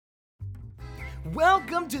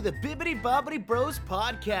Welcome to the Bibbidi Bobbidi Bros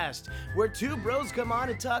podcast, where two bros come on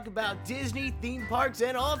and talk about Disney, theme parks,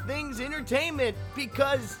 and all things entertainment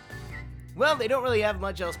because, well, they don't really have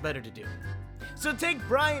much else better to do. So take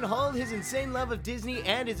Brian Hull, his insane love of Disney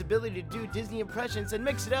and his ability to do Disney impressions, and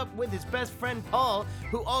mix it up with his best friend Paul,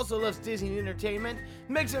 who also loves Disney entertainment.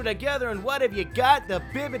 Mix them together, and what have you got? The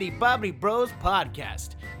Bibbidi Bobbidi Bros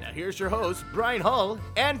podcast. Now here's your hosts, Brian Hull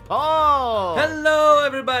and Paul. Hello,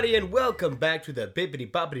 everybody, and welcome back to the Bibbidi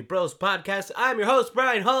Bobbidi Bros podcast. I'm your host,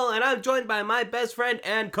 Brian Hull, and I'm joined by my best friend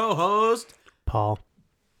and co-host, Paul.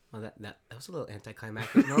 Well, that was a little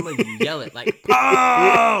anticlimactic. Normally you yell it like,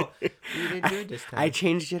 oh! You didn't do it this time. I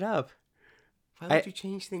changed it up. Why would you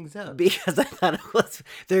change things up? Because I thought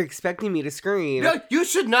they're expecting me to scream. No, you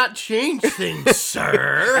should not change things,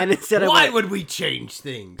 sir. And instead Why would we change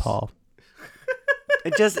things? Paul. I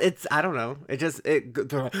don't know.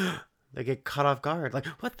 They get caught off guard. Like,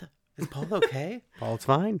 what the? Is Paul okay? Paul's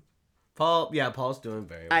fine. Paul's doing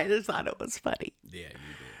very well. I just thought it was funny. Yeah, you did.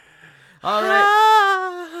 All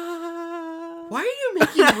right. Why are you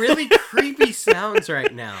making really creepy sounds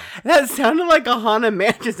right now? That sounded like a haunted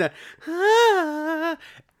mansion.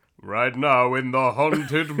 Right now in the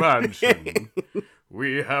haunted mansion,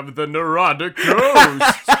 we have the neurotic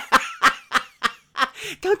ghost.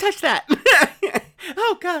 Don't touch that.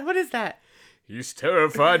 Oh, God, what is that? He's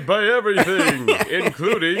terrified by everything,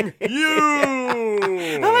 including you. Oh,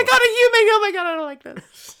 my God, a human. Oh, my God, I don't like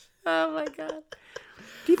this. Oh, my God.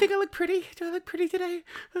 Do you think I look pretty? Do I look pretty today?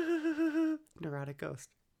 Neurotic ghost.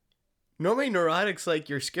 Normally neurotic's like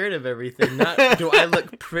you're scared of everything, not do I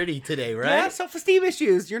look pretty today, right? Yeah, self-esteem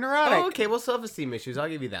issues. You're neurotic. Oh, okay, well, self-esteem issues. I'll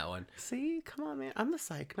give you that one. See? Come on, man. I'm the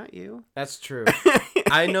psych, not you. That's true.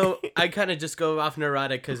 I know, I kind of just go off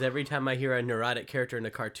neurotic because every time I hear a neurotic character in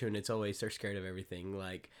a cartoon, it's always they're scared of everything,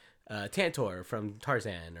 like Tantor from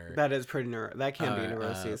Tarzan. Or That is pretty that can be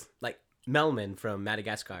neuroses. like Melman from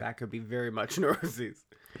Madagascar. That could be very much neuroses.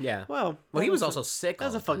 Yeah. Well, he was also sick. That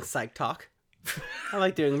was all a the fun time. psych talk. I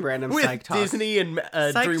like doing random With psych talk. Disney and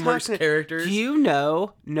Psych DreamWorks talk. characters. Do you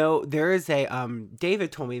know? No, there is a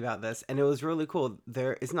David told me about this, and it was really cool.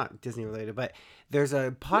 It's not Disney related, but there's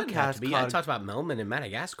a podcast called. I talked about Melman in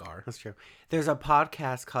Madagascar. That's true. There's a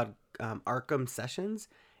podcast called Arkham Sessions,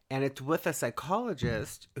 and it's with a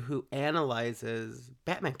psychologist who analyzes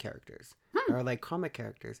Batman characters or like comic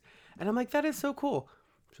characters, and I'm like, that is so cool.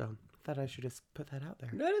 So thought I should just put that out there.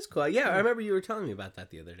 That is cool. Yeah, I remember you were telling me about that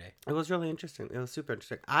the other day. It was really interesting. It was super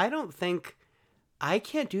interesting. I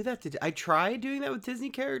can't do that. I tried doing that with Disney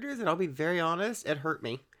characters, and I'll be very honest, it hurt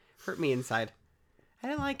me. Hurt me inside. I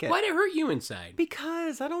didn't like it. Why did it hurt you inside?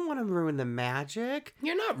 Because I don't want to ruin the magic.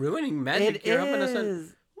 You're not ruining magic. You're helping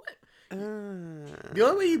us. What? The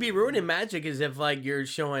only way you'd be ruining magic is if, like, you're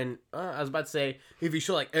showing. I was about to say if you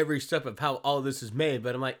show like every step of how all this is made,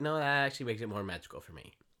 but I'm like, no, that actually makes it more magical for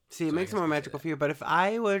me. See, it makes it more magical for you, but if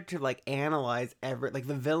I were to, like, analyze like,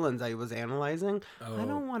 the villains I was analyzing, I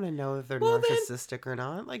don't want to know if they're narcissistic or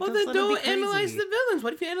not. Like, well, then don't analyze the villains.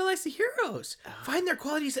 What if you analyze the heroes? Find their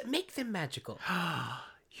qualities that make them magical.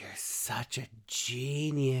 You're such a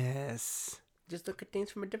genius. Just look at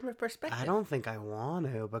things from a different perspective. I don't think I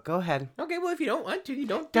want to, but go ahead. Okay, well, if you don't want to, you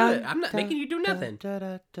don't do it. I'm not making you do nothing. What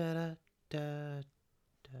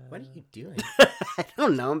are you doing? I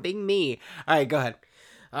don't know. I'm being me. All right, go ahead.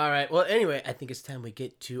 All right. Well, anyway, I think it's time we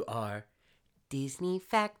get to our Disney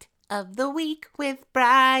Fact of the Week with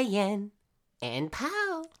Brian and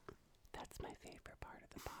Paul. That's my favorite part of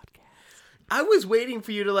the podcast. I was waiting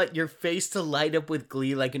for you to let your face to light up with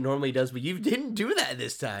glee like it normally does, but you didn't do that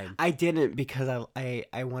this time. I didn't because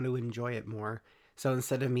I want to enjoy it more. So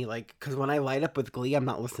instead of me because when I light up with glee, I'm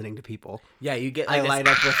not listening to people. Yeah, you get. I light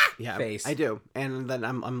up with face. I do, and then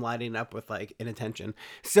I'm lighting up with inattention.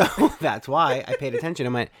 So that's why I paid attention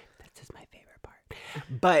and went, "This is my favorite part."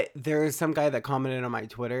 But there's some guy that commented on my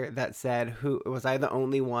Twitter that said, "Who was I the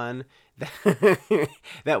only one that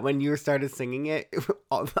that when you started singing it,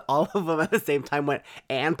 all of them at the same time went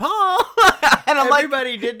and Paul?" And I'm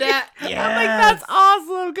Everybody did that? Yeah. I'm like, that's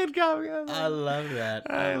awesome. Good job, guys. I love that.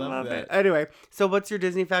 I love that. Anyway, so what's your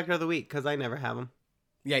Disney fact of the week? Because I never have them.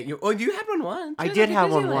 Yeah, you had one once. I did have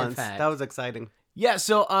one once. That was exciting. Yeah,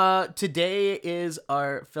 so today is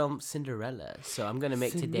our film Cinderella. So I'm going to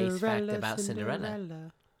make today's fact about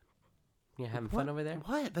Cinderella. You having fun over there?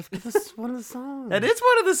 What? That's one of the songs. That is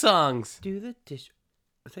one of the songs. Do the dish.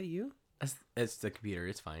 Is that you? It's the computer.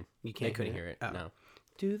 It's fine. You can't. They couldn't hear it. Oh. No.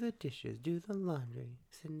 Do the dishes, do the laundry.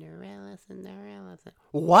 Cinderella, Cinderella.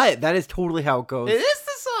 What? That is totally how it goes. It is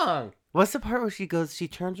the song. What's the part where she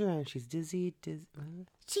turns around, she's dizzy. She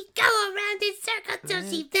go around in circles till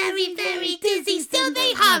she very, very dizzy. Still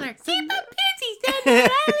they holler, keep her busy,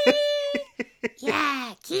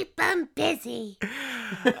 Yeah, keep them busy.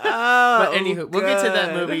 But anywho, we'll get to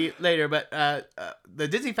that movie later. But the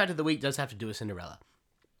Disney fact of the week does have to do with Cinderella.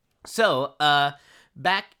 So,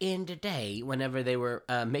 back in the day, whenever they were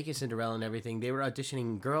making Cinderella and everything, they were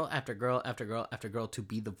auditioning girl after girl after girl after girl to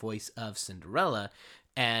be the voice of Cinderella.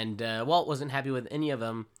 And Walt wasn't happy with any of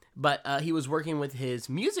them, but he was working with his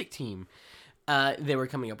music team. They were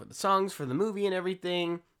coming up with the songs for the movie and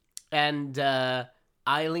everything. And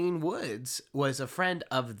Eileen Woods was a friend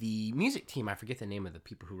of the music team. I forget the name of the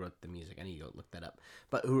people who wrote the music. I need to go look that up.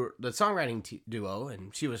 But who were the songwriting duo,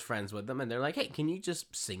 and she was friends with them. And they're like, hey, can you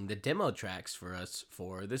just sing the demo tracks for us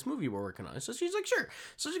for this movie we're working on? So she's like, sure.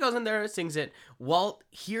 So she goes in there and sings it. Walt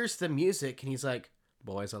hears the music, and he's like,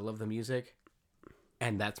 boys, I love the music.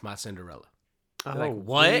 And that's my Cinderella. Oh, like,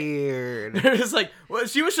 what? Weird. It's like, well,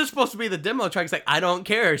 she was just supposed to be the demo track. It's like, I don't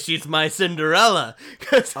care. She's my Cinderella.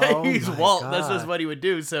 Because he's my Walt. God. That's just what he would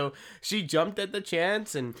do. So she jumped at the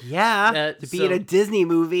chance. And Yeah, to be in a Disney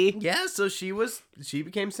movie. yeah, so she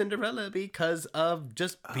became Cinderella because of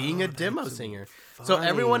just being a demo singer. So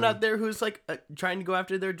everyone out there who's like trying to go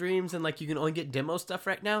after their dreams and like you can only get demo stuff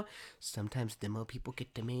right now, sometimes demo people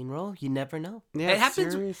get the main role. You never know. Yeah, it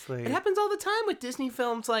happens. seriously. It happens all the time with Disney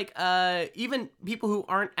films. Like even people who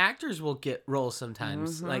aren't actors will get roles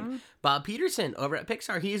sometimes. Mm-hmm. Like Bob Peterson over at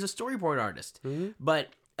Pixar, he is a storyboard artist. Mm-hmm. But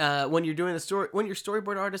when you're doing when you're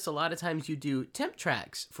storyboard artist, a lot of times you do temp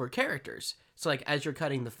tracks for characters. So like as you're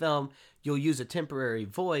cutting the film, you'll use a temporary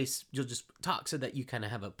voice. You'll just talk so that you kind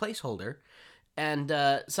of have a placeholder. And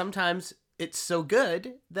sometimes it's so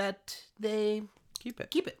good that they keep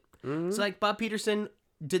it. Mm-hmm. It's like Bob Peterson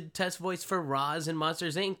did test voice for Roz in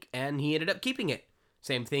Monsters, Inc., and he ended up keeping it.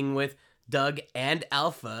 Same thing with Doug and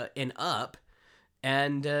Alpha in Up.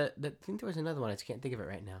 And I think there was another one. I just can't think of it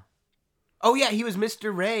right now. Oh, yeah, he was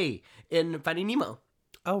Mr. Ray in Finding Nemo.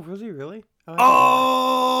 Oh, really?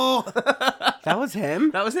 Oh! That was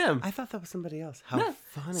him? That was him. I thought that was somebody else. How Yeah.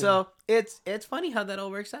 funny. So it's funny how that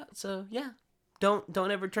all works out. So, yeah. Don't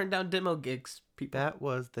ever turn down demo gigs, people. That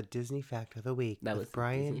was the Disney fact of the week. That with was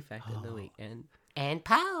Brian. the Disney fact of the week. And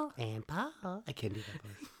Paul. And Paul. I can't do that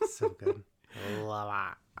voice. So good.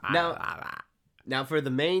 Now for the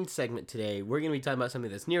main segment today, we're going to be talking about something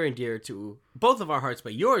that's near and dear to both of our hearts,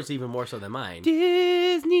 but yours even more so than mine.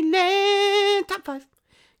 Disneyland top 5.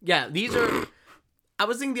 Yeah, these are... I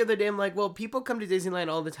was thinking the other day, I'm like, well, people come to Disneyland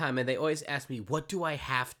all the time, and they always ask me, what do I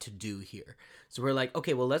have to do here? So we're like,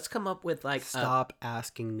 okay, well, let's come up with like... Stop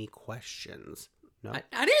asking me questions. No, I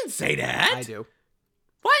didn't say that. I do.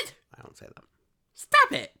 What? I don't say that.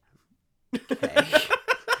 Stop it. Okay.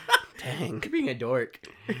 Dang. You're being a dork.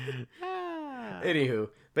 Anywho,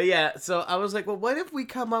 but yeah, so I was like, well, what if we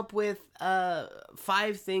come up with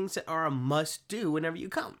 5 things that are a must-do whenever you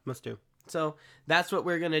come? Must do. So that's what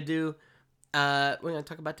we're going to do. We're going to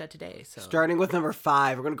talk about that today. So Starting with number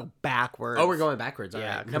 5, we're going to go backwards. Oh, we're going backwards. All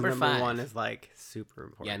Yeah, right. 'cause Number 5. 1 is like super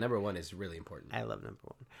important. Yeah, number 1 is really important. I love number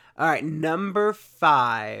 1. All right, number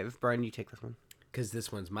 5. Brian, you take this one. Because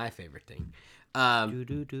this one's my favorite thing.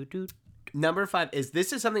 Do. Number 5 is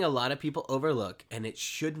this is something a lot of people overlook, and it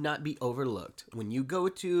should not be overlooked. When you go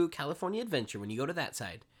to California Adventure, when you go to that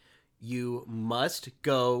side, you must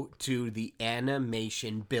go to the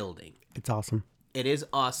animation building. It's awesome. It is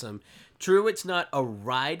awesome. True, it's not a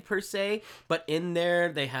ride per se, but in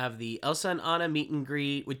there they have the Elsa and Anna meet and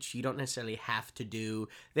greet, which you don't necessarily have to do.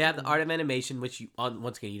 They have the Art of Animation, which you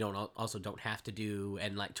once again you don't have to do,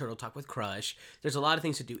 and like Turtle Talk with Crush. There's a lot of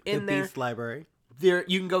things to do in there. The Beast Library. There,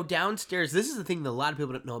 you can go downstairs. This is the thing that a lot of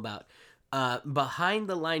people don't know about. Behind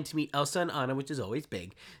the line to meet Elsa and Anna, which is always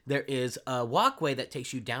big, there is a walkway that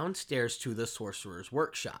takes you downstairs to the Sorcerer's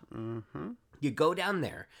Workshop. Mm-hmm. You go down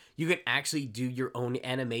there. You can actually do your own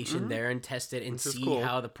animation there and test it and see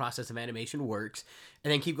how the process of animation works.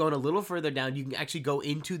 And then keep going a little further down. You can actually go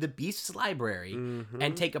into the Beast's library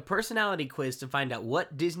and take a personality quiz to find out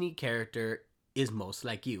what Disney character is most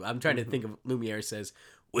like you. I'm trying to think of Lumiere says,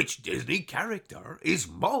 which Disney character is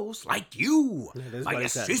most like you? My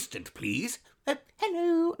assistant, please.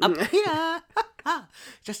 Hello, up here.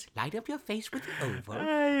 Just light up your face with the oval.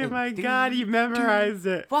 Oh my God, he memorized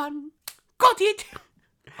it. 1. Got it.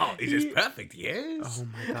 Oh, it is perfect, yes. Oh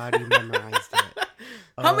my God, he memorized it.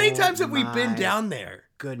 How many times have we been down there?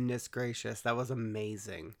 Goodness gracious, that was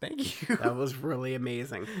amazing. Thank you. That was really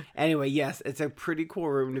amazing. Anyway, yes, it's a pretty cool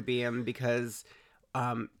room to be in because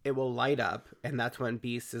it will light up, and that's when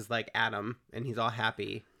Beast is like Adam, and he's all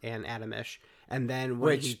happy and Adamish. And then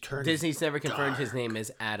when he turns Disney's never confirmed his name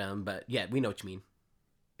is Adam, but yeah, we know what you mean.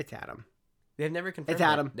 It's Adam. They've never confirmed It's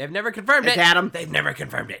Adam. it. They've never confirmed It's it. Adam. They've never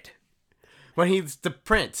confirmed it. When he's the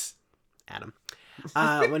prince. Adam.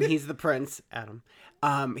 When he's the prince, Adam,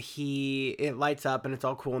 it lights up and it's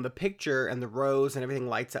all cool. And the picture and the rose and everything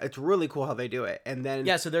lights up. It's really cool how they do it. And then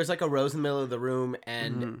yeah, so there's like a rose in the middle of the room,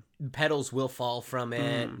 and petals will fall from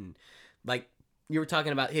it, and like you were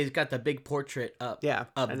talking about, he's got the big portrait up,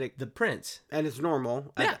 of the prince, and it's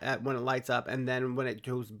normal when it lights up, and then when it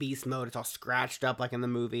goes beast mode, it's all scratched up like in the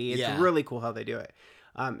movie. It's really cool how they do it.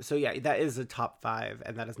 So yeah, that is the top 5,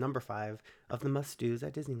 and that is number 5 of the must-dos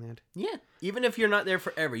at Disneyland. Yeah, even if you're not there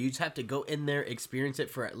forever, you just have to go in there, experience it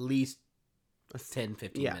for at least 10,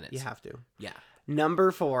 15 minutes. You have to. Yeah.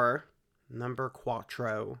 Number 4, number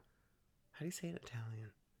quattro. How do you say it in Italian?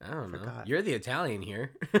 I don't know. You're the Italian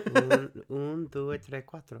here. un, due, tre,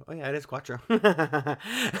 quattro. Oh yeah, it is quattro.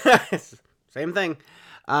 Same thing.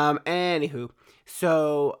 Anywho,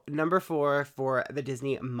 so number 4 for the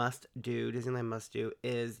Disneyland must do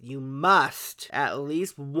is you must at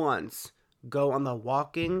least once go on the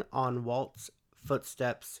Walking on Walt's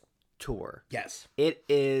Footsteps tour. Yes. It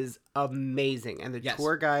is amazing. And the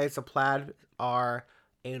tour guides, the plaid, are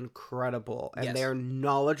incredible. And they're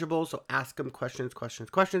knowledgeable, so ask them questions,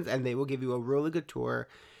 and they will give you a really good tour.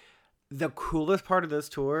 The coolest part of this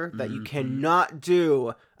tour that you cannot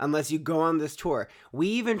do unless you go on this tour. We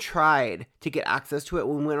even tried to get access to it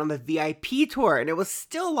when we went on the VIP tour, and it was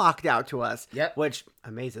still locked out to us, which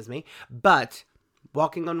amazes me. But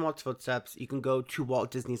Walking on Walt's Footsteps, you can go to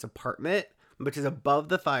Walt Disney's apartment, which is above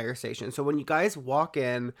the fire station. So when you guys walk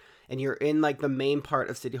in and you're in like the main part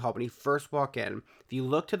of City Hall, when you first walk in, if you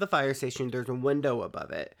look to the fire station, there's a window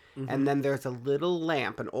above it. And then there's a little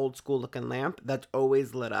lamp, an old school looking lamp that's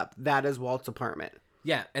always lit up. That is Walt's apartment.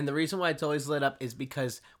 Yeah, and the reason why it's always lit up is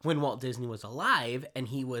because when Walt Disney was alive and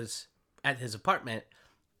he was at his apartment,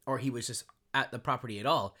 or he was just at the property at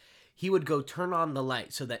all, he would go turn on the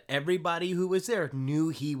light so that everybody who was there knew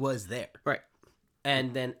he was there. Right.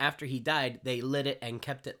 And then after he died, they lit it and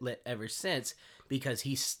kept it lit ever since because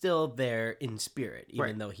he's still there in spirit,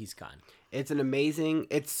 even though he's gone. It's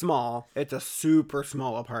it's small. It's a super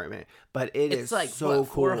small apartment, but it's like, so what,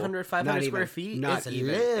 400, 500 square feet? Not it's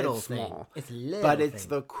even. Little it's thing. Small. It's little but it's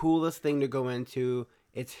the coolest thing to go into.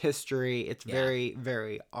 It's history. It's very,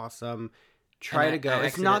 very awesome. Try to go.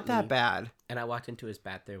 It's not that bad. And I walked into his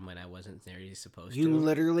bathroom when I wasn't there. He's supposed to. You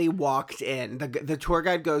literally walked in. The tour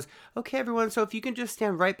guide goes, "Okay, everyone. So if you can just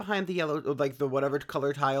stand right behind the yellow, like the whatever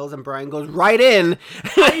color tiles," and Brian goes right in.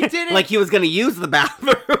 I didn't. Like he was gonna use the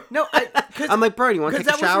bathroom. No, I'm like, Brian, you want to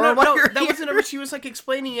take a shower? That wasn't ever. She was like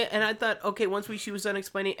explaining it, and I thought, okay, once she was done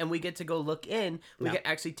explaining, and we get to go look in, we could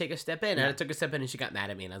actually take a step in. And I took a step in, and she got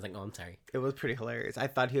mad at me, and I was like, "Oh, I'm sorry." It was pretty hilarious. I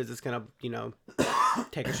thought he was just gonna,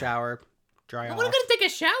 take a shower. I wasn't gonna take a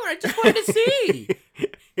shower. I just wanted to see.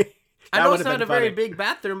 I know it's not a very big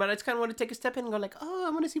bathroom, but I just kind of want to take a step in and go like, "Oh, I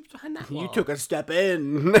want to see what's behind that wall." You took a step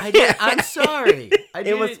in. I did. I'm sorry.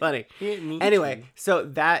 It was funny. Anyway, so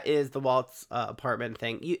that is the Walt's apartment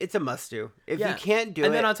thing. It's a must-do. If you can't do it,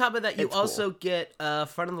 and then on top of that, you also get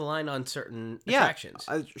front of the line on certain attractions.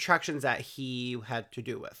 Attractions that he had to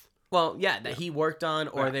do with. Well, that he worked on,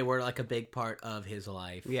 or they were like a big part of his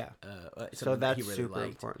life. Yeah. So that that's he really super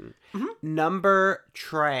liked. important. Number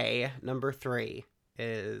 3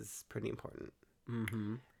 is pretty important.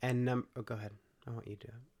 And go ahead. I want you to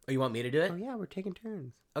do it. Oh, you want me to do it? Oh yeah, we're taking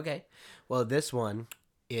turns. Okay. Well, this one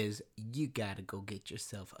is you gotta go get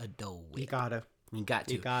yourself a Dole Whip. You gotta. You got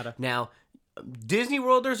to. You gotta. Now, Disney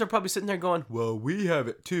Worlders are probably sitting there going, "Well, we have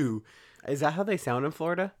it too." Is that how they sound in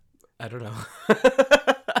Florida? I don't know.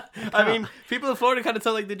 I mean, people in Florida kind of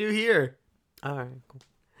sound like they do here. All right, cool.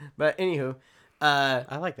 But anywho,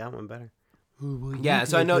 I like that one better. Yeah,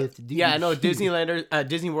 so I know. Yeah, I know. Disney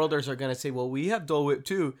Worlders are gonna say, "Well, we have Dole Whip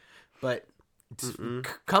too," but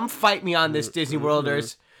come fight me on this, Disney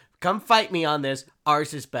Worlders. Come fight me on this.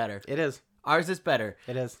 Ours is better. It is. Ours is better.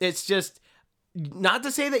 It is. It's just not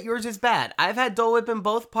to say that yours is bad. I've had Dole Whip in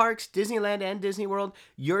both parks, Disneyland and Disney World.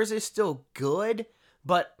 Yours is still good.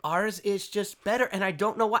 But ours is just better, and I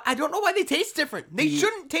don't know why. I don't know why they taste different. They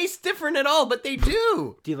shouldn't taste different at all, but they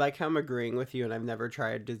do. Do you like how I'm agreeing with you, and I've never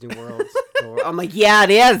tried Disney World? I'm like, yeah, it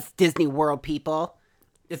is Disney World, people.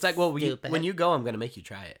 It's like, well, when you go, I'm gonna make you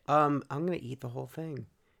try it. I'm gonna eat the whole thing.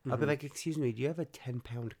 I'll be like, excuse me, do you have a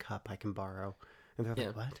 10-pound cup I can borrow? And they're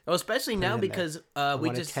like, what? Well, especially now because we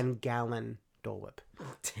just a 10-gallon Dole Whip.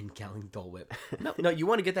 10-gallon Dole Whip. No, you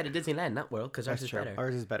want to get that at Disneyland, not World, because ours is better.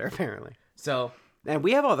 Ours is better, apparently. So. And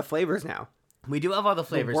we have all the flavors now. We do have all the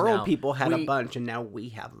flavors now. The world now. people had a bunch, and now we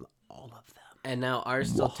have all of them. And now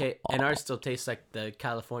ours still tastes like the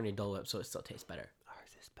California Dole Whip, so it still tastes better. Ours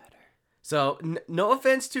is better. So no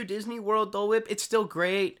offense to Disney World Dole Whip, it's still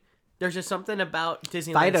great. There's just something about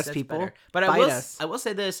Disneyland Fight us, that's people. better. But I will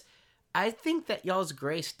say this: I think that y'all's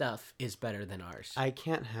gray stuff is better than ours. I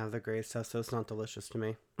can't have the gray stuff, so it's not delicious to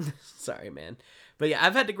me. Sorry, man. But yeah,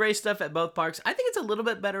 I've had the gray stuff at both parks. I think it's a little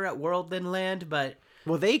bit better at World than Land, but...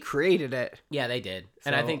 Well, they created it. Yeah, they did.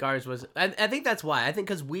 And I think ours was... I think that's why. I think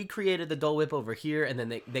because we created the Dole Whip over here, and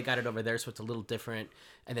then they got it over there, so it's a little different.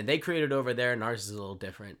 And then they created it over there, and ours is a little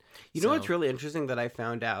different. You know what's really interesting that I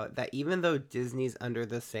found out? That even though Disney's under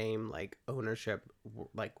the same, like, ownership,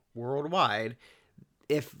 like, worldwide...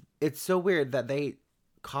 If it's so weird that they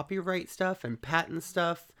copyright stuff and patent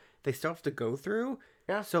stuff, they still have to go through.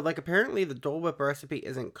 Yeah. So, like, apparently the Dole Whip recipe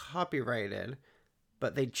isn't copyrighted,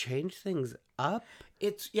 but they change things up.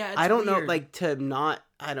 It's I don't weird. know, like, to not,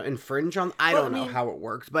 infringe on. I don't know how it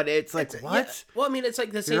works, but it's like, what? Yeah. Well, I mean, it's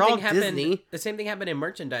like the same You're thing all happened. Disney. The same thing happened in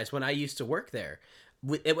merchandise when I used to work there.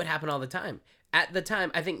 It would happen all the time. At the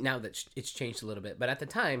time, I think now that it's changed a little bit, but at the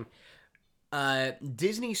time,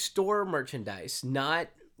 Disney store merchandise,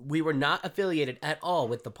 we were not affiliated at all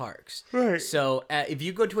with the parks. Right. So if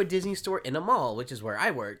you go to a Disney store in a mall, which is where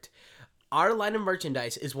I worked, our line of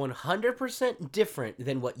merchandise is 100% different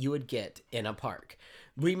than what you would get in a park.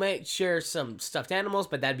 We might share some stuffed animals,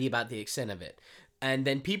 but that'd be about the extent of it. And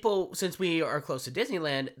then people, since we are close to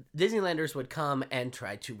Disneyland, Disneylanders would come and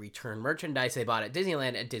try to return merchandise they bought at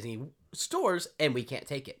Disneyland at Disney stores, and we can't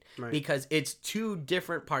take it because it's two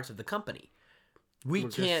different parts of the company. We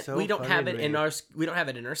can't. We don't have it in our. We don't have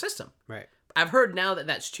it in our system. Right. I've heard now that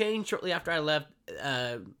that's changed shortly after I left.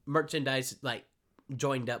 Merchandise like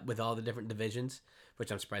joined up with all the different divisions,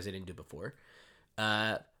 which I'm surprised they didn't do before.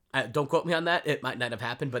 Don't quote me on that. It might not have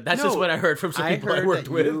happened, but that's just what I heard from some people I worked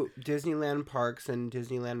with. Disneyland parks and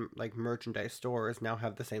Disneyland like merchandise stores now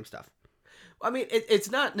have the same stuff. I mean,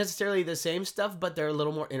 it's not necessarily the same stuff, but they're a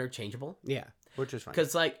little more interchangeable. Yeah. Which is fine.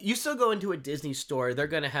 Because, like, you still go into a Disney store, they're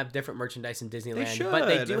going to have different merchandise in Disneyland. They should. But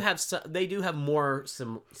they do have more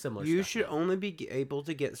similar You stuff. should only be able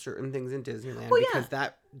to get certain things in Disneyland yeah.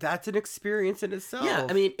 because that's an experience in itself. Yeah,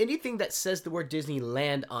 I mean, anything that says the word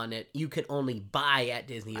Disneyland on it, you can only buy at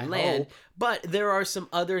Disneyland. But there are some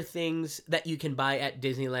other things that you can buy at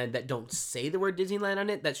Disneyland that don't say the word Disneyland on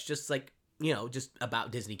it. That's just like, just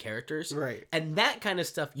about Disney characters. Right. And that kind of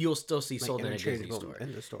stuff you'll still see sold in a Disney store.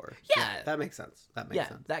 In the store. Yeah. That makes sense. That makes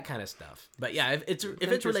sense. That kind of stuff. But yeah, if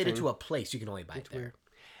it's related to a place, you can only buy it there. Weird.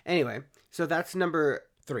 Anyway, so that's number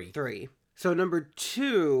 3. So number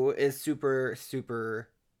 2 is super, super,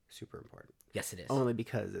 super important. Yes, it is. Only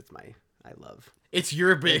because I love. It's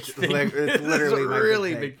your big thing. It's literally my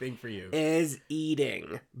really big thing for you. Is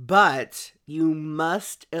eating. But you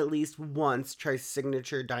must at least once try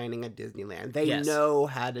signature dining at Disneyland. They know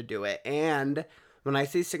how to do it. And when I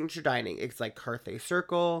say signature dining, it's like Carthay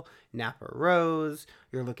Circle, Napa Rose,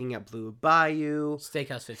 you're looking at Blue Bayou,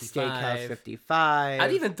 Steakhouse 55. 55.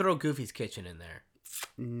 I'd even throw Goofy's Kitchen in there.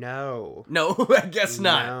 No, I guess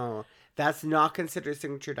not. No. That's not considered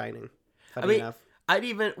signature dining. Funny enough. I'd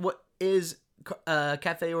even, what is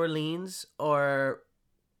Cafe Orleans or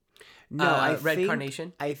No, Red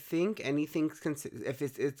Carnation? I think anything's if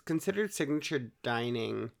it's considered signature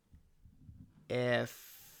dining.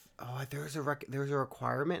 If there was a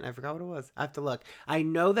requirement. I forgot what it was. I have to look. I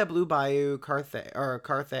know that Blue Bayou,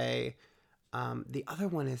 Carthay. The other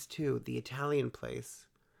one is too the Italian place.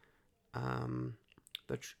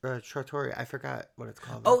 The Trattoria. I forgot what it's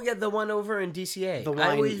called. Oh yeah, the one over in DCA.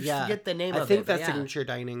 I always forget the name of it. I think that's signature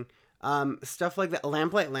dining. Stuff like that.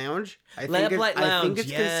 Lamplight Lounge. I think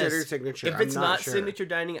it's considered signature. If it's not sure. signature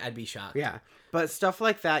dining, I'd be shocked. Yeah, but stuff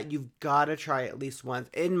like that, you've got to try at least once.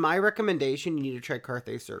 In my recommendation, you need to try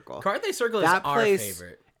Carthay Circle. Carthay Circle is our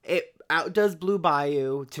favorite. It outdoes Blue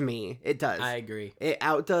Bayou to me. It does. I agree. It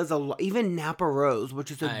outdoes even Napa Rose, which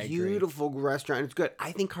is a beautiful restaurant. It's good.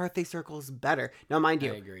 I think Carthay Circle is better. Now, mind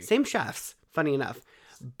you, same chefs. Funny enough,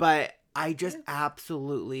 but I just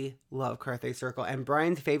absolutely love Carthay Circle. And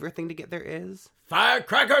Brian's favorite thing to get there is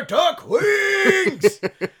firecracker duck wings.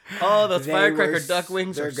 Oh, those firecracker duck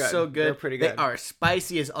wings are so good. They're pretty good. They are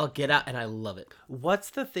spicy as all get out, and I love it. What's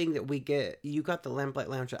the thing that we get? You got the Lamplight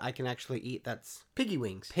Lounge that I can actually eat. That's piggy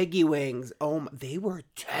wings. Piggy wings. Oh, they were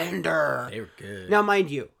tender. They were good. Now,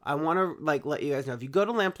 mind you, I want to let you guys know, if you go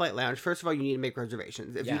to Lamplight Lounge, first of all, you need to make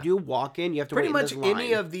reservations. If you do walk in, you have to pretty wait much in this line.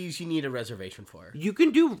 any of these you need a reservation for. You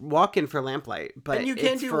can do walk in for Lamplight, but and you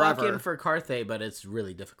can do forever. walk in for Carthay, but it's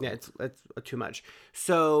really difficult. Yeah, it's too much.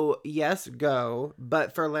 So yes, go.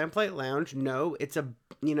 But for Lamplight Lounge, no. It's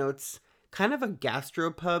it's kind of a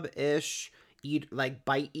gastropub-ish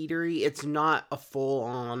bite eatery. It's not a full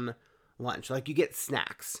on lunch. Like you get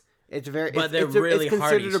snacks. It's very, but it's really it's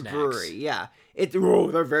hearty considered a snacks. brewery. Yeah,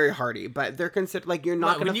 they're very hearty, but they're considered like you're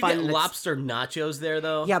not going to find when you get lobster nachos there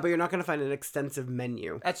though. Yeah, but you're not going to find an extensive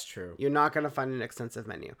menu. That's true. You're not going to find an extensive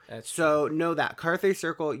menu. That's so true. Know that Carthay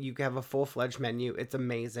Circle, you have a full-fledged menu. It's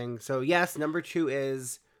amazing. So yes, number 2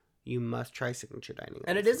 is you must try signature dining.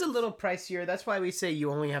 And it is a little pricier. That's why we say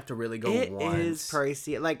you only have to really go once. It is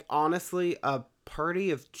pricey. Like honestly, a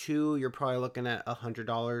party of 2, you're probably looking at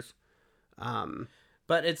 $100.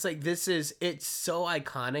 But it's like it's so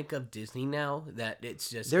iconic of Disney now that it's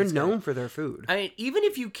just they're known for their food. I mean, even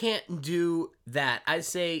if you can't do that, I'd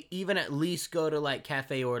say even at least go to like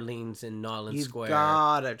Cafe Orleans in Nolan Square. You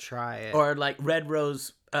gotta try it. Or like Red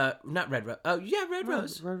Rose. Not Red Rose. Oh yeah, Red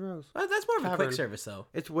Rose. Red Rose. Oh, that's more of a quick service though.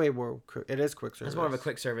 It's way more. It is quick service. It's more of a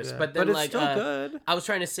quick service, yeah. but then it's like still good. I was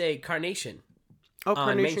trying to say Carnation. Oh,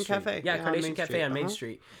 Carnation Cafe. Yeah, Carnation Cafe on Main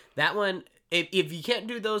Street. That one. If you can't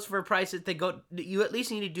do those for prices, you at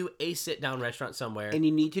least need to do a sit down restaurant somewhere. And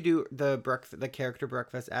you need to do the character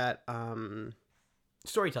breakfast at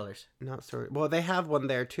Storytellers. Not Story. Well, they have one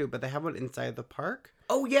there too, but they have one inside the park.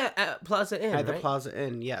 Oh yeah, at Plaza Inn. At the Plaza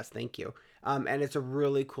Inn, yes, thank you. And it's a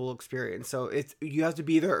really cool experience. So you have to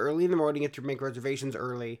be there early in the morning. You have to make reservations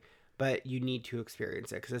early, but you need to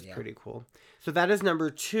experience it because it's pretty cool. So that is number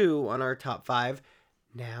 2 on our top 5.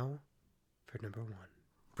 Now for number 1.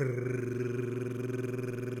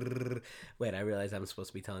 Wait, I realize I'm supposed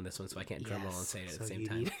to be telling this one, so I can't drum roll and say it at the same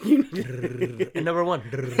time. And number 1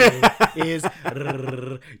 is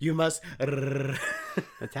you must.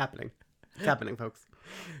 It's happening. It's happening, folks.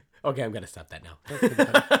 Okay, I'm gonna stop that now.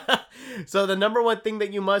 So the number 1 thing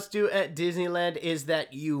that you must do at Disneyland is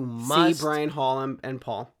that you must see Brian Hall and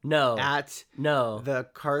Paul. No. At the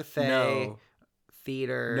Carthay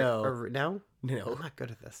Theater. No. No, I'm not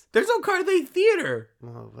good at this. There's no Carthay Theater.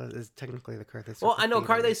 Well, it's technically the Carthay Circle. Well, I know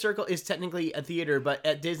Theater. Carthay Circle is technically a theater, but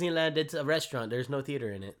at Disneyland it's a restaurant. There's no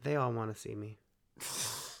theater in it. They all want to see me.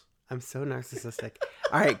 I'm so narcissistic.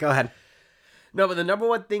 All right, go ahead. No, but the number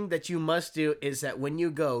 1 thing that you must do is that when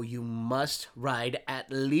you go, you must ride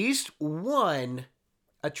at least one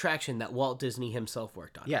attraction that Walt Disney himself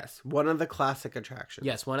worked on. Yes, one of the classic attractions.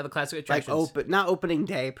 Yes, one of the classic attractions. Like not opening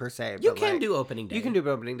day per se. You can do opening day. You can do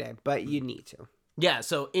opening day, but you need to. Yeah,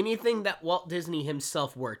 so anything that Walt Disney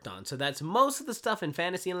himself worked on. So that's most of the stuff in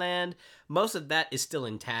Fantasyland. Most of that is still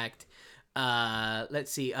intact.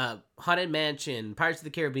 Let's see, Haunted Mansion, Pirates of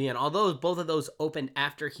the Caribbean, although both of those opened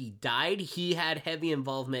after he died, he had heavy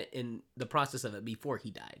involvement in the process of it before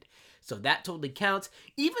he died. So that totally counts.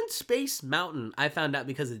 Even Space Mountain, I found out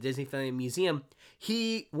because of the Disney Family Museum,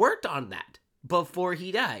 he worked on that before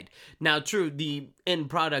he died. Now, true, the end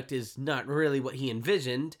product is not really what he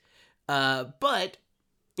envisioned, but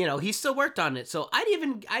you know, he still worked on it. So I'd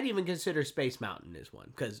even consider Space Mountain as one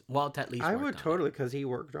because Walt at least. I would totally because he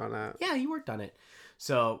worked on that. Yeah, he worked on it.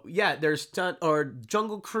 So yeah, there's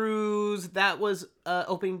Jungle Cruise. That was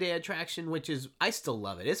opening day attraction, which is I still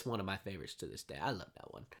love it. It's one of my favorites to this day. I love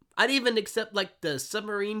that one. I'd even accept like the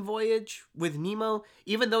submarine voyage with Nemo,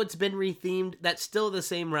 even though it's been rethemed. That's still the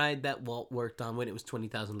same ride that Walt worked on when it was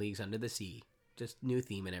 20,000 Leagues Under the Sea. Just new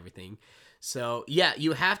theme and everything. So yeah,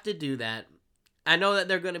 you have to do that. I know that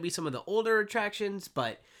they're going to be some of the older attractions,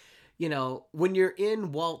 but you know, when you're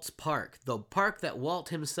in Walt's park, the park that Walt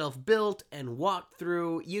himself built and walked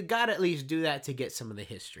through, you got to at least do that to get some of the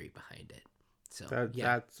history behind it. So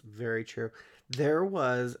that's very true. There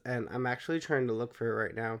was, and I'm actually trying to look for it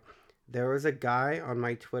right now. There was a guy on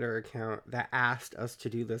my Twitter account that asked us to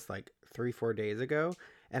do this like 3-4 days ago.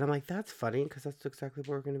 And I'm like, that's funny because that's exactly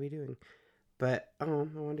what we're going to be doing. But I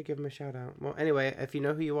wanted to give him a shout out. Well, anyway, if you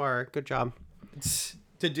know who you are, good job.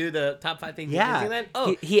 To do the top 5 things yeah. in Disneyland?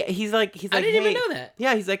 Oh, he's like, I didn't even know that.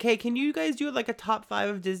 Yeah, he's like, hey, can you guys do like a top 5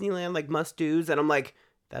 of Disneyland like must-dos? And I'm like,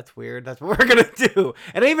 that's weird. That's what we're going to do.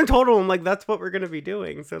 And I even told him, I'm like, that's what we're going to be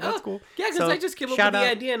doing. So that's cool. Yeah, because I just came up with the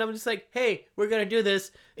idea and I'm just like, hey, we're going to do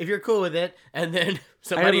this if you're cool with it. And then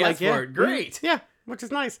somebody asked for it. Great. Yeah, which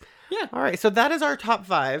is nice. Yeah. All right. So that is our top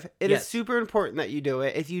 5. It is super important that you do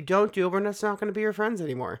it. If you don't do it, we're just not going to be your friends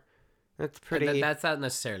anymore. That's pretty. That's not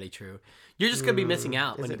necessarily true. You're just going to be missing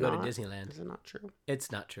out when you go to Disneyland. Is it not true?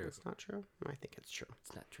 It's not true. It's not true? I think it's true.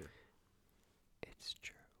 It's not true. It's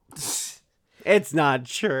true. It's not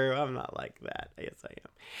true. I'm not like that. Yes, I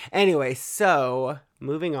am. Anyway, so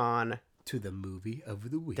moving on to the movie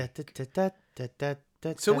of the week.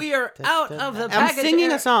 So we are out of the package. I'm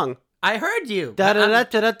singing a song. I heard you. I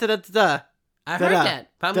heard that.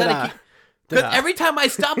 But I'm going to keep... Because every time I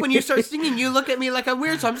stop when you start singing, you look at me like I'm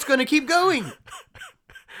weird, so I'm just going to keep going.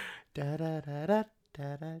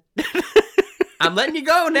 I'm letting you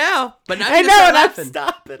go now, but now you're laughing.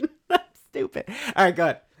 Stopping. That's stupid. All right, go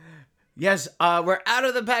ahead. Yes, we're out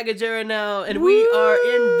of the package era now, and we are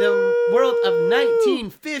in the world of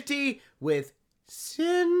 1950 with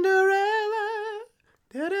Cinderella.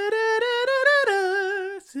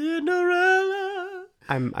 Da-da-da-da-da-da-da, Cinderella.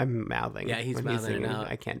 I'm mouthing. Yeah, he's when mouthing singing. it out.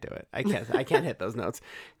 I can't do it. I can't hit those notes.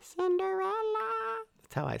 Cinderella.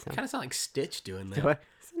 That's how I sound. Kind of sound like Stitch doing that. Do I?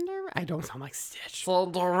 Cinderella. I don't sound like Stitch.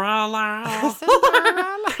 Cinderella.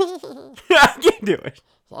 Cinderella. I can't do it.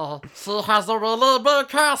 She has a really big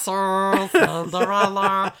castle,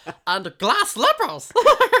 Cinderella, and glass slippers.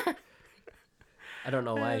 I don't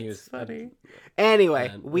know why he was funny. Anyway,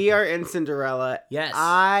 Man, we are in Cinderella. Yes.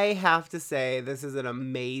 I have to say this is an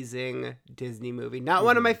amazing Disney movie. Not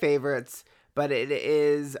one of my favorites, but it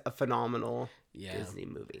is a phenomenal Disney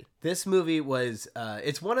movie. This movie was,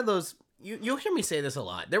 it's one of those, you'll hear me say this a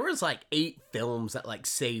lot. There was like 8 films that like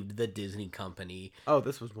saved the Disney company. Oh,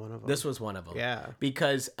 this was one of them. This was one of them. Yeah.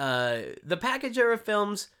 Because the package era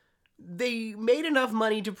films, they made enough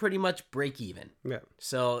money to pretty much break even. Yeah.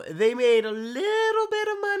 So they made a little bit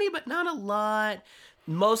of money, but not a lot.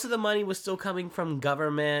 Most of the money was still coming from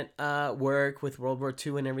government work with World War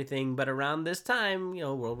II and everything. But around this time,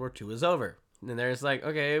 World War II was over. And there's like,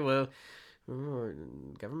 okay, well,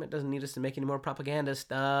 government doesn't need us to make any more propaganda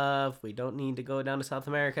stuff. We don't need to go down to South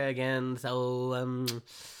America again. So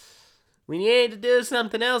we need to do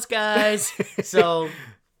something else, guys. So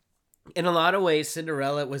in a lot of ways,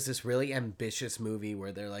 Cinderella was this really ambitious movie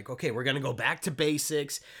where they're like, okay, we're going to go back to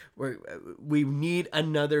basics. We need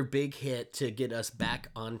another big hit to get us back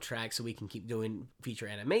on track so we can keep doing feature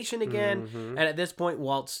animation again. Mm-hmm. And at this point,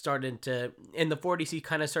 Walt started to, in the 40s, he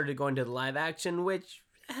kind of started going to the live action, which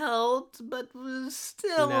helped, but was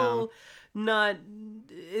still not,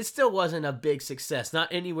 it still wasn't a big success. Not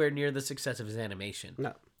anywhere near the success of his animation.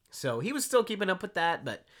 No. So he was still keeping up with that,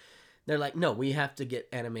 but they're like, no, we have to get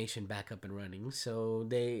animation back up and running. So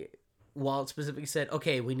Walt specifically said,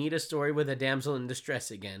 okay, we need a story with a damsel in distress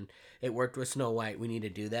again. It worked with Snow White. We need to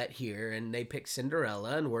do that here. And they picked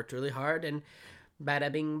Cinderella and worked really hard, and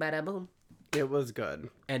bada bing, bada boom. It was good.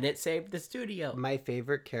 And it saved the studio. My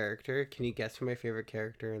favorite character, can you guess who my favorite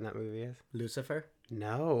character in that movie is? Lucifer?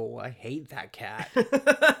 No, I hate that cat.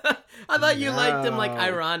 I thought you liked him, like,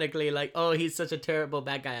 ironically. Like, oh, he's such a terrible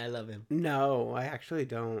bad guy. I love him. No, I actually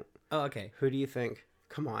don't. Oh, okay. Who do you think?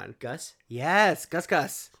 Come on. Gus? Yes,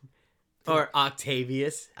 Gus. Or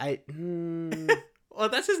Octavius? Well,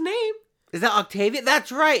 that's his name. Is that Octavius?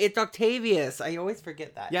 That's right. It's Octavius. I always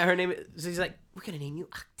forget that. Yeah, her name is... He's like, we're going to name you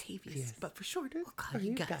Octavius. But for short, we'll call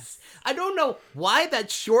you Gus. I don't know why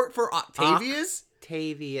that's short for Octavius.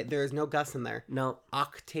 Octavius. There's no Gus in there. No.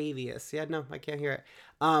 Octavius. Yeah, no, I can't hear it.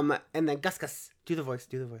 And then Gus. Do the voice.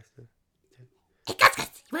 Hey, Gus.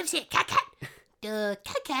 You want to see a cat? Cat? Yeah,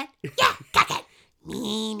 cat.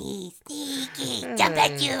 Meanie, sneaky, jump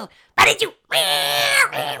at you. Why did you?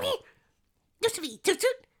 Used to be toot.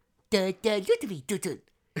 Used to be toot.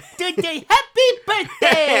 Happy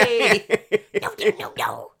birthday!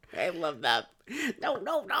 No. I love that. No.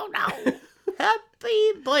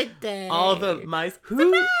 Happy birthday. All the mice.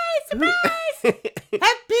 Surprise!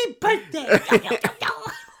 Happy birthday! No.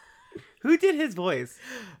 Who did his voice?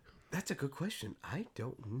 That's a good question. I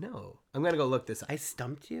don't know. I'm going to go look this up. I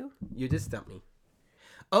stumped you? You did stump me.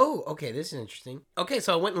 Oh, okay. This is interesting. Okay,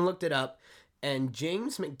 so I went and looked it up, and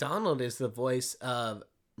James McDonald is the voice of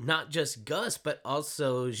not just Gus, but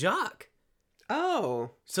also Jacques.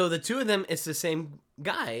 Oh. So the two of them, it's the same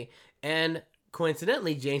guy. And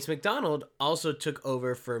coincidentally, James McDonald also took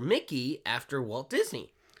over for Mickey after Walt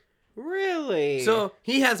Disney. Really? So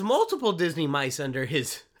he has multiple Disney mice under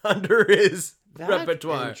his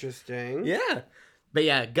repertoire. Interesting. Yeah. But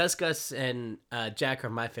yeah, Gus and Jack are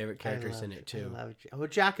my favorite characters in it too.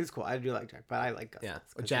 Jack is cool. I do like Jack, but I like Gus. Yeah,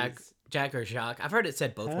 Jack or Jacques. I've heard it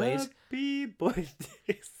said both ways. Happy birthday,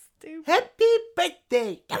 stupid. Happy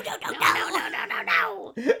birthday! No.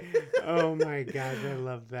 Oh my gosh, I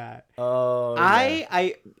love that. Oh,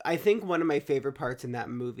 I think one of my favorite parts in that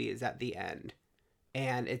movie is at the end.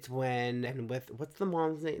 And it's what's the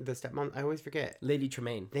mom's name? The stepmom? I always forget. Lady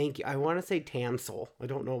Tremaine. Thank you. I want to say Tamsel. I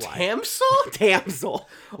don't know why. Tamsel? Tamsel.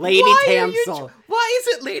 Lady Tamsel. Why is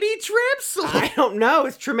it Lady Tramsel? I don't know.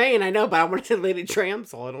 It's Tremaine, I know, but I want to say Lady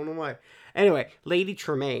Tramsel. I don't know why. Anyway, Lady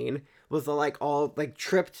Tremaine was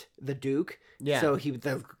tripped the Duke. Yeah. So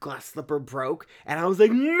the glass slipper broke, and I was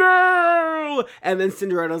like, no! And then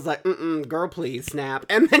Cinderella was like, girl, please, snap.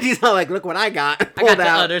 And then she's all like, look what I got. I got the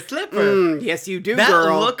other slipper. Yes, you do, that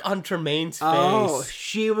girl. That look on Tremaine's face. Oh,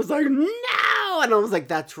 she was like, no! And I was like,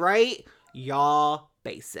 that's right. Y'all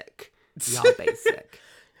basic.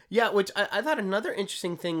 Yeah, which I thought another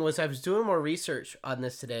interesting thing was I was doing more research on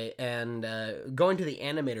this today and going to the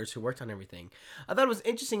animators who worked on everything. I thought it was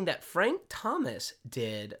interesting that Frank Thomas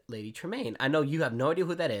did Lady Tremaine. I know you have no idea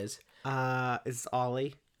who that is. Is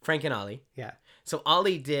Ollie? Frank and Ollie. Yeah. So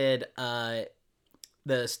Ollie did the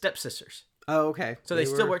Stepsisters. Oh, okay. So they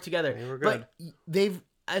still work together. They were good. But they've,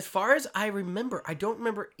 as far as I remember, I don't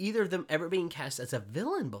remember either of them ever being cast as a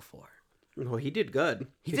villain before. Well, he did good.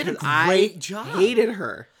 He did a Because great job. Hated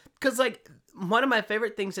her. Because, like, one of my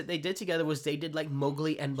favorite things that they did together was they did, like,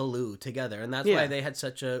 Mowgli and Baloo together. And that's why they had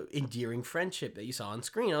such a endearing friendship that you saw on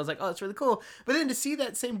screen. I was like, oh, that's really cool. But then to see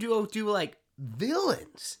that same duo do, like,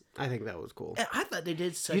 villains. I think that was cool. And I thought they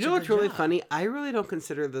did such a good You know what's really job. funny? I really don't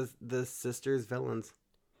consider the sisters villains.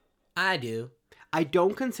 I do. I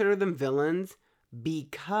don't consider them villains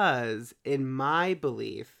because, in my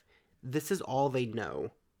belief, this is all they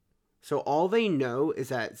know. So all they know is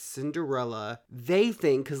that Cinderella, they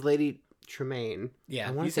think, because Lady Tremaine, Yeah,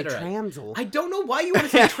 I want you to say said it right. Tramsel. I don't know why you want to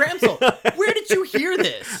say Tramsel. Where did you hear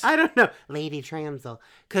this? I don't know. Lady Tramsel.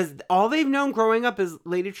 Because all they've known growing up is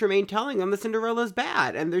Lady Tremaine telling them that Cinderella's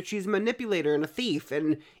bad and that she's a manipulator and a thief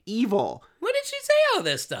and evil. When did she say all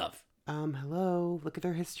this stuff? Hello, look at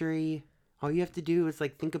their history. All you have to do is,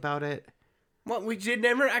 like, think about it. Well, we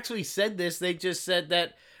never actually said this. They just said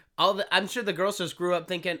that I'm sure the girls just grew up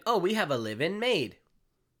thinking, oh, we have a live-in maid.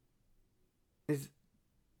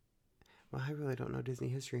 Well, I really don't know Disney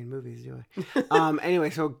history and movies, do I? Anyway,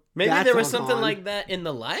 so Maybe that's there was all something gone. like that in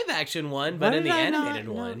the live-action one, but Why in the did I not animated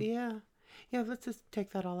know? one. Yeah. Yeah, let's just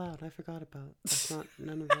take that all out. I forgot about that's not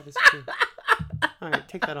none of that is true. All right,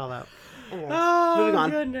 take that all out. Anyway, moving on.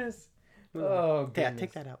 Goodness. Oh, goodness. Yeah,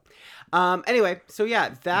 take that out. Anyway, so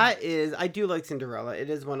yeah, that is, I do like Cinderella. It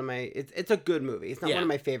is one of my, it's a good movie. It's not one of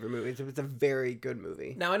my favorite movies. It's a very good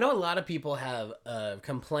movie. Now, I know a lot of people have a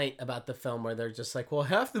complaint about the film where they're just like, well,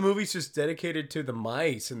 half the movie's just dedicated to the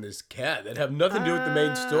mice and this cat that have nothing to do with the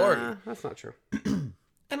main story. That's not true. And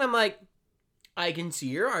I'm like, I can see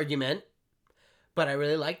your argument, but I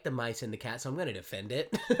really like the mice and the cat, so I'm going to defend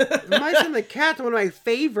it. The Mice and the Cat's one of my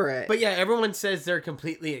favorite. But yeah, everyone says they're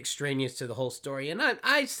completely extraneous to the whole story, and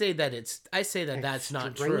I say that that's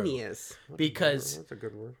not true. Extraneous. Because That's a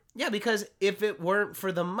good word. yeah, because if it weren't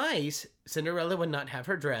for the mice, Cinderella would not have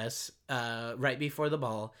her dress right before the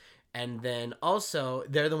ball, and then also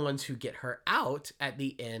they're the ones who get her out at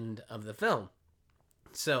the end of the film,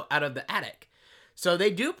 so out of the attic. So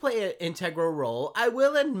they do play an integral role. I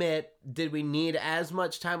will admit, did we need as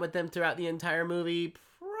much time with them throughout the entire movie?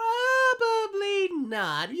 Probably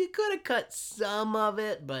not. You could have cut some of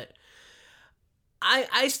it, but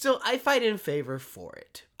I fight in favor for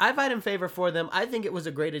it. I fight in favor for them. I think it was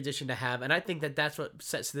a great addition to have, and I think that that's what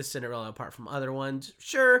sets this Cinderella apart from other ones.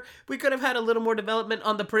 Sure, we could have had a little more development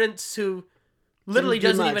on the prince who literally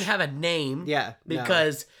Didn't do doesn't much. even have a name. Yeah.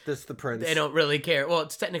 Because that's the prince. they don't really care. Well,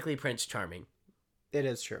 it's technically Prince Charming. It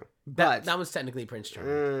is true. But That was technically Prince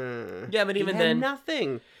Charming. Yeah, but even he had then,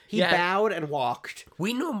 nothing. He Yeah. bowed and walked.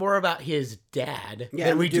 we know more about his dad Yeah,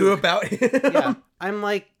 than we we do. do about him. Yeah. I'm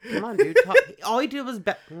like, come on, dude. Talk. All he did was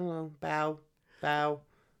bow.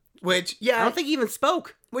 Which, I yeah, don't think he even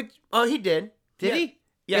spoke. he did. Did Yeah. he?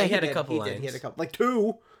 Yeah, he had a did. couple He lines. did. He had a couple. Like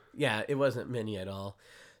two. Yeah, it wasn't many at all.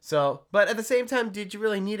 So, but at the same time, did you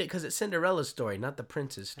really need it? Because it's Cinderella's story, not the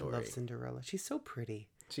prince's I story. love Cinderella. She's so pretty.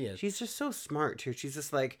 She is. She's just so smart, too. She's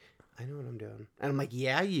just like, I know what I'm doing. And I'm like,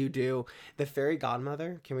 yeah, you do. The fairy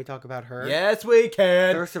godmother, can we talk about her? Yes, we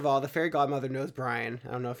can. First of all, the fairy godmother knows Brian.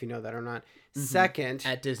 I don't know if you know that or not. Second,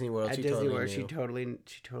 At Disney World, at she Disney totally World, knew.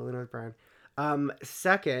 she totally knows Brian.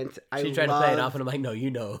 Second, She tried to play it off, and I'm like, no, you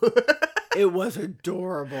know. It was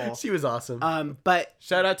adorable. She was awesome. But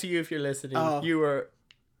Shout out to you if you're listening. Oh. You were,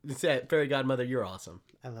 fairy godmother, you're awesome.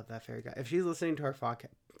 I love that fairy god. If she's listening to our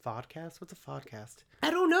podcast, what's a podcast? I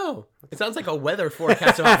don't know. It sounds like a weather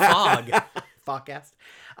forecast about fog. Podcast.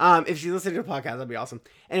 If she's listening to a podcast, that'd be awesome.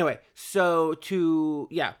 Anyway, so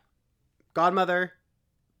godmother,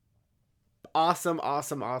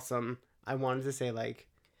 awesome. I wanted to say like,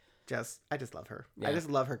 I just love her. I Yeah. just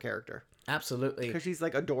love her character Absolutely. because she's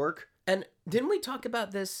like a dork. And didn't we talk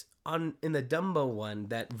about this in the Dumbo one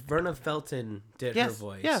that Verna Felton did her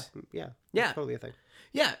voice? Yeah. Yeah. That's totally a thing.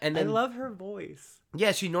 Yeah, and I then love her voice.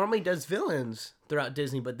 yeah, she normally does villains throughout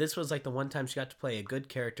Disney, but this was like the one time she got to play a good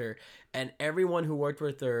character, and everyone who worked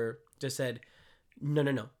with her just said,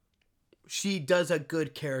 "No. She does a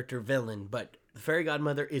good character villain, but the fairy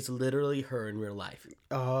godmother is literally her in real life.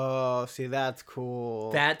 Oh, see, that's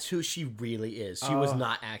cool. That's who she really is. She was Oh,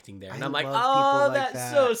 not acting there." And I I'm like, love "Oh, people like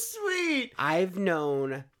that's that. so sweet." I've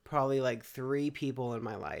known probably like 3 people in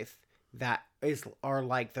my life that are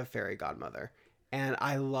like the fairy godmother. And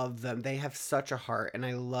I love them. They have such a heart, and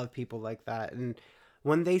I love people like that. And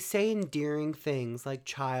when they say endearing things like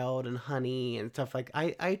child and honey and stuff like,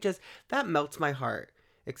 I just, that melts my heart.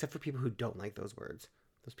 Except for people who don't like those words.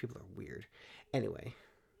 Those people are weird. Anyway.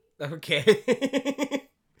 Okay.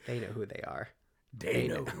 They know who they are. They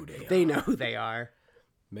know who they are. They know who they are.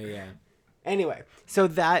 Man. Anyway, so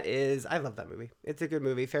that is, I love that movie. It's a good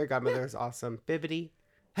movie. Fairy Godmother is awesome. Bibbidi.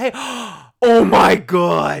 Hey, oh my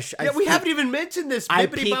gosh. Yeah, we haven't even mentioned this. I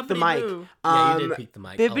Bibbidi peeked the boppidi mic. boo. Yeah, you did peek the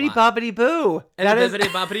mic. Bibbidi boppidi boo. And That is, Bibbidi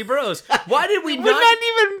boppidi bros. Why did we we not? not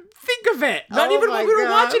even think of it. Not Oh even my when we were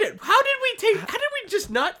God. watching it. How did we just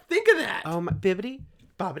not think of that? Oh my, Bibbidi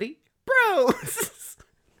boppidi bros.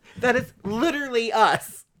 That is literally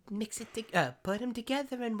us. Mix it together, put them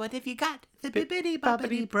together, and what have you got? The Bibbidi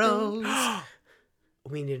boppidi bros.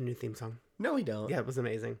 We need a new theme song. No, we don't. Yeah, it was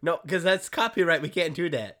amazing. No, because that's copyright. We can't do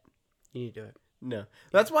that. You need to do it. No.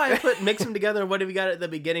 That's why I put mix them together and what have you got at the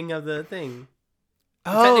beginning of the thing.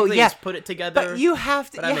 Oh, Technically, yeah. it's put it together. But you have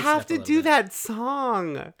to, but I you mixed it have up a to little do bit. that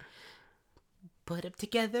song. Put them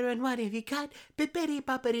together and what have you got? Bibbidi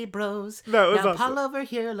boppidi bros. That was now awesome. Paul over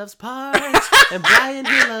here loves parts and Brian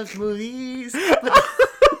he loves movies. But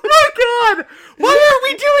Oh my God! Why are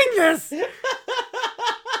we doing this?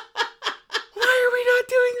 Why are we not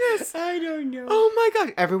doing this? I don't know. Oh my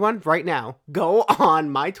God. Everyone, right now, go on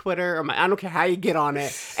my Twitter, or I don't care how you get on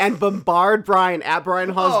it, and bombard Brian at Brian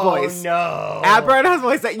Hall's voice. no. At Brian Hall's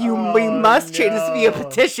voice that we must change this to be a no.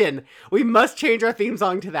 petition. We must change our theme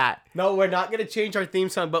song to that. No, we're not going to change our theme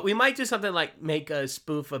song, but we might do something like make a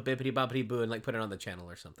spoof of Bibbidi Boppidi Boo and like put it on the channel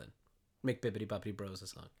or something. Make Bibbidi Boppidi Bros a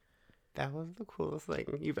song. That was the coolest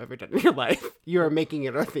thing you've ever done in your life. You are making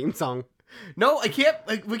it our theme song. No, I can't.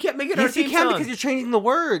 We can't make it our Yes, you theme can song. because you're changing the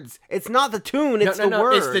words. It's not the tune, it's no, the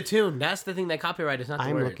word. It's the tune. That's the thing that copyright is not the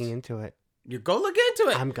I'm words. looking into it. You go look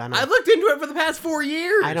into it. I'm gonna. I've looked into it for the past 4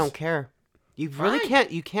 years. I don't care. You really Fine.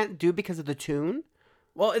 can't. You can't do because of the tune.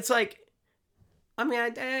 Well, it's like, I mean,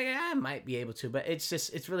 I might be able to, but it's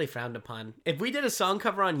really frowned upon. If we did a song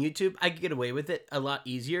cover on YouTube, I could get away with it a lot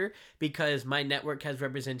easier because my network has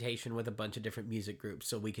representation with a bunch of different music groups,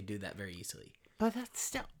 so we could do that very easily. But that's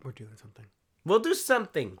still, we're doing something. We'll do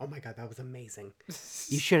something. Oh my God, that was amazing.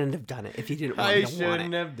 You shouldn't have done it if you didn't want I to want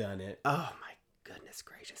shouldn't it. have done it. Oh my goodness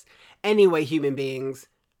gracious. Anyway, human beings.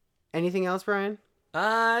 Anything else, Brian?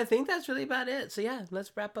 I think that's really about it. So yeah,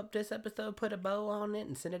 let's wrap up this episode, put a bow on it,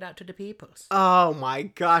 and send it out to the peoples. Oh my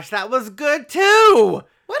gosh, that was good too.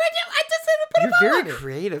 What did you? I just said to put You're a bow very on it.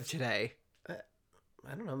 creative today.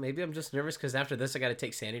 I don't know. Maybe I'm just nervous because after this, I got to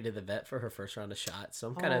take Sandy to the vet for her first round of shots. So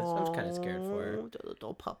I'm kind of scared for her. Oh, the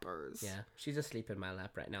little puppers. Yeah, she's asleep in my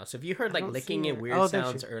lap right now. So if you heard like don't licking see and her. weird Oh, there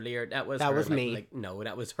sounds she- earlier, that was That her, was like, me. no,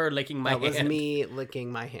 that was her licking my That was hand. me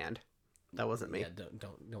licking my hand. That wasn't me. Yeah,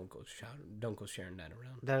 don't go sharing that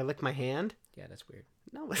around. Did I lick my hand? Yeah, that's weird.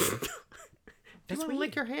 No. That's That's weird.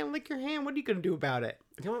 Lick your hand. Lick your hand. What are you gonna do about it?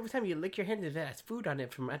 You know, every time you lick your hand, it has food on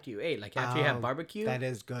it from after you ate. Like after you have Oh, barbecue, that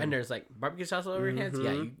is good. and there's like barbecue sauce all over your hands.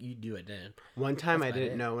 Yeah, Mhm. you do it then. One time That's I about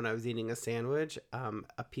didn't it. know when I was eating a sandwich,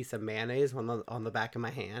 a piece of mayonnaise on the back of my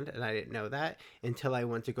hand, and I didn't know that until I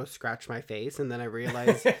went to go scratch my face, and then I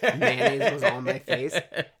realized mayonnaise was on my face,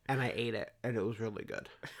 and I ate it, and it was really good.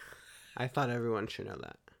 I thought everyone should know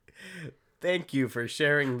that. Thank you for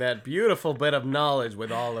sharing that beautiful bit of knowledge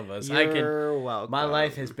with all of us. You're welcome. My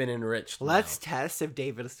life has been enriched. Let's now. test if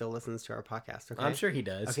David still listens to our podcast. Okay, I'm sure he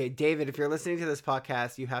does. Okay, David, if you're listening to this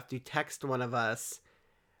podcast, you have to text one of us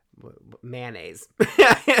mayonnaise.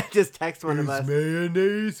 Just text one of us.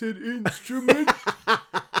 Mayonnaise an instrument?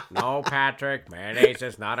 No, Patrick. Mayonnaise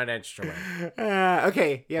is not an instrument. Okay, you have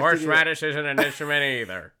to do that. Horseradish isn't an instrument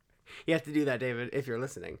either. You have to do that, David, if you're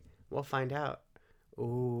listening. We'll find out.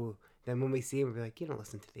 Ooh. Then when we see him, we'll be like, you don't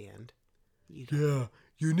listen to the end. Yeah,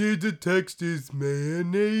 you need to text is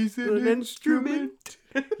mayonnaise an instrument.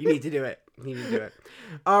 You need to do it. You need to do it.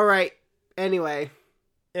 All right. Anyway.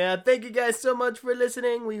 Yeah, thank you guys so much for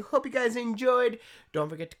listening. We hope you guys enjoyed. Don't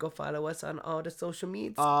forget to go follow us on all the social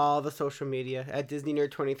medias. All the social media at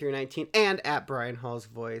DisneyNerd2319 and at Brian Hall's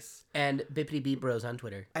Voice. And Bippity Bee Bros on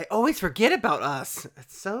Twitter. I always forget about us.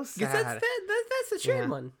 It's so sad. Because that's the shared Yeah.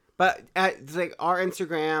 one. But it's like our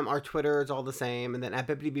Instagram, our Twitter is all the same. And then at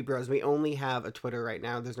Bippity Bee Bros, we only have a Twitter right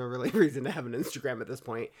now. There's no really reason to have an Instagram at this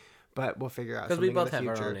point. But we'll figure out Because we something both in the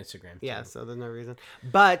have future. our own Instagram. Too. Yeah, so there's no reason.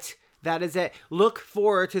 But that is it. Look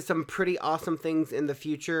forward to some pretty awesome things in the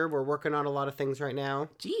future. We're working on a lot of things right now.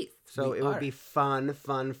 Jeez. So it will be fun.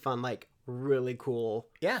 Like really cool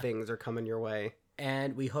things are coming your way.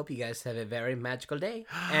 And we hope you guys have a very magical day.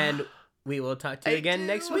 And we will talk to you again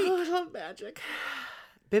next week. I love magic.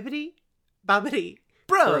 Bibbidi Bobbidi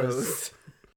Bros.